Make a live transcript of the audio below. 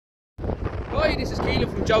Hi, this is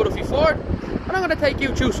Keelan from Joe Duffy Ford, and I'm going to take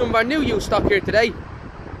you through some of our new used stock here today.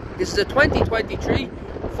 This is a 2023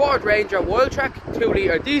 Ford Ranger Wildtrak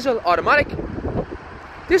 2-litre diesel automatic.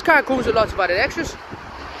 This car comes with lots of added extras,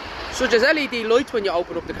 such as LED lights when you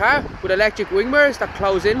open up the car, with electric wing mirrors that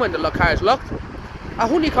close in when the car is locked, a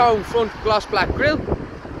honeycomb front gloss black grille,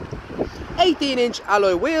 18-inch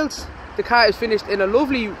alloy wheels. The car is finished in a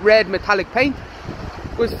lovely red metallic paint,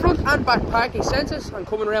 with front and back parking sensors. And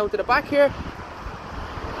coming around to the back here,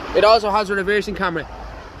 it also has a reversing camera.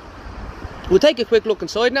 We'll take a quick look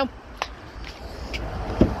inside now.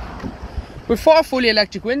 With 4 fully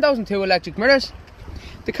electric windows and 2 electric mirrors.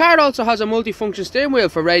 The car also has a multi-function steering wheel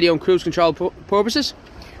for radio and cruise control purposes,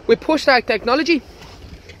 with push start technology.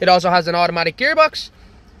 It also has an automatic gearbox,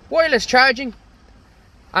 wireless charging,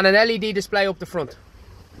 and an LED display up the front.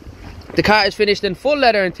 The car is finished in full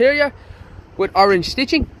leather interior with orange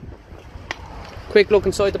stitching. Quick look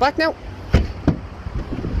inside the back now.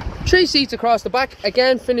 3 seats across the back,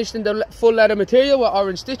 again finished in the full leather material with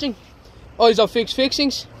orange stitching. ISO fixed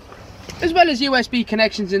fixings, as well as USB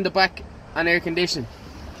connections in the back and air conditioning,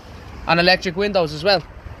 and electric windows as well.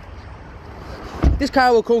 This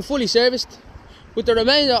car will come fully serviced with the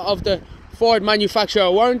remainder of the Ford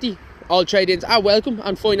manufacturer warranty. All trade-ins are welcome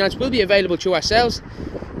and finance will be available through ourselves.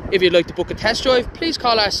 If you'd like to book a test drive, please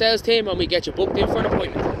call our sales team and we get you booked in for an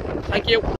appointment. Thank you.